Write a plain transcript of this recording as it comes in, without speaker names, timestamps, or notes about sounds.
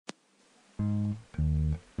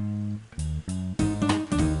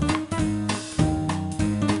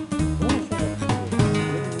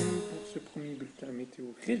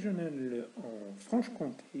régional en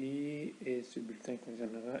Franche-Comté et ce bulletin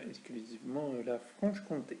concernera exclusivement la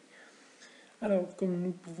Franche-Comté. Alors, comme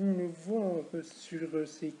nous pouvons le voir sur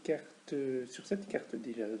ces cartes, sur cette carte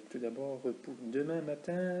déjà, tout d'abord pour demain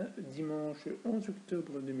matin, dimanche 11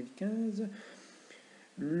 octobre 2015,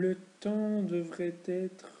 le temps devrait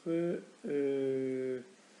être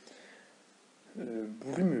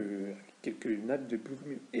brumeux, quelques nappes de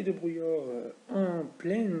brume et de brouillard en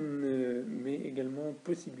plaine, mais également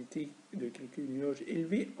possibilité de quelques nuages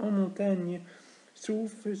élevés en montagne,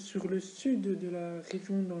 sauf sur le sud de la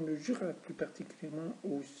région, dans le Jura, plus particulièrement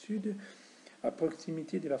au sud, à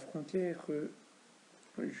proximité de la frontière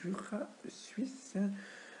Jura-Suisse,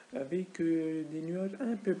 avec des nuages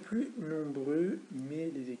un peu plus nombreux,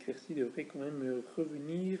 mais les éclaircies devraient quand même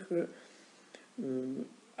revenir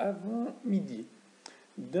avant midi.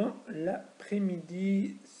 Dans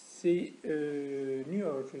l'après-midi, ces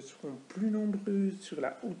nuages seront plus nombreux sur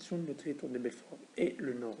la haute zone de territoire de Belfort et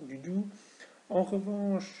le nord du Doubs. En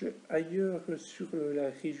revanche, ailleurs sur la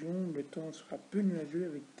région, le temps sera peu nuageux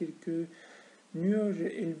avec quelques nuages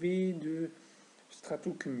élevés de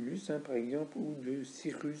stratocumulus, par exemple, ou de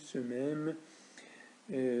cirrus même,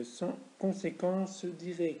 sans conséquences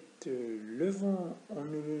directes. Le vent, on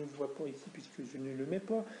ne le voit pas ici puisque je ne le mets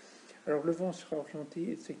pas. Alors le vent sera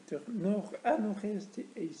orienté secteur nord à nord-est et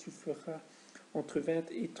il soufflera entre 20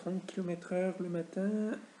 et 30 km/h le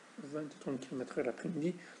matin, 20 et 30 km/h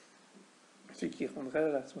l'après-midi, ce qui rendra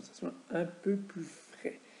la sensation un peu plus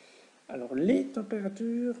frais. Alors les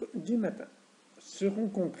températures du matin seront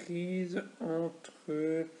comprises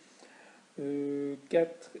entre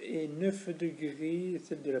 4 et 9 degrés,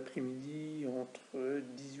 celle de l'après-midi entre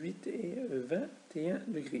 18 et 21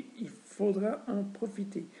 degrés. Il faudra en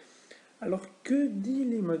profiter. Alors, que disent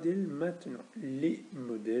les modèles maintenant? Les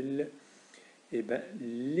modèles, eh bien,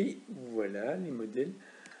 les voilà, les modèles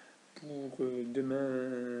pour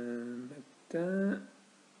demain matin.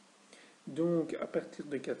 Donc, à partir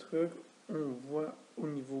de 4 heures, on voit au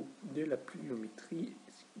niveau de la pluviométrie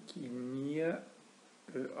qu'il n'y a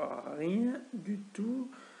rien du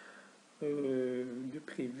tout de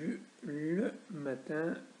prévu le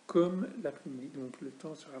matin comme l'après-midi. Donc, le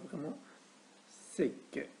temps sera vraiment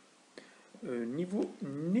sec. Niveau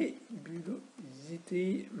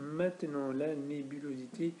nébulosité, maintenant la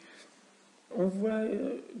nébulosité, on voit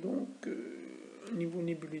donc niveau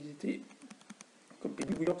nébulosité, comme le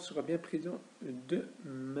brouillard sera bien présent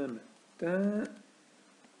demain matin.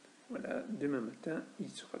 Voilà, demain matin, il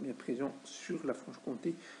sera bien présent sur la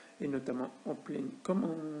Franche-Comté et notamment en plaine,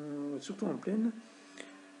 surtout en plaine.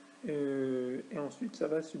 Et ensuite, ça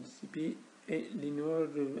va se dissiper et les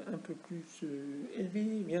nuages un peu plus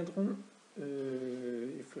élevés viendront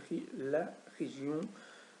effleurer la région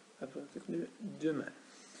à partir de demain.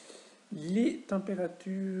 Les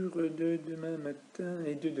températures de demain matin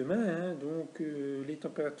et de demain, donc les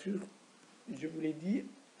températures, je vous l'ai dit,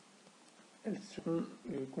 elles seront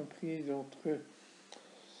comprises entre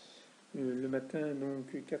le matin,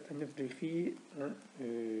 donc 4 à 9 degrés.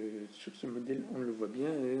 Sur ce modèle, on le voit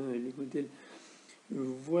bien, les modèles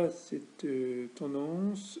voient cette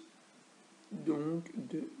tendance donc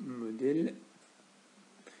de modèle,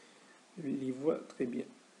 les voit très bien.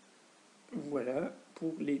 Voilà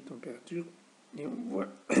pour les températures, et on voit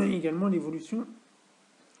également l'évolution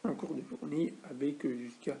en cours de journée avec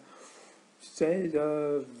jusqu'à 16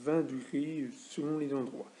 à 20 degrés selon les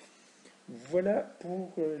endroits. Voilà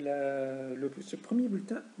pour ce premier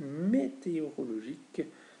bulletin météorologique.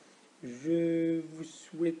 Je vous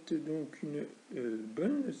souhaite donc une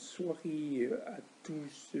bonne soirée à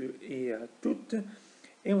tous et à toutes.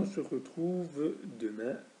 Et on se retrouve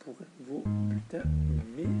demain pour un nouveau bulletin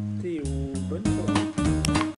météo. Bonne soirée.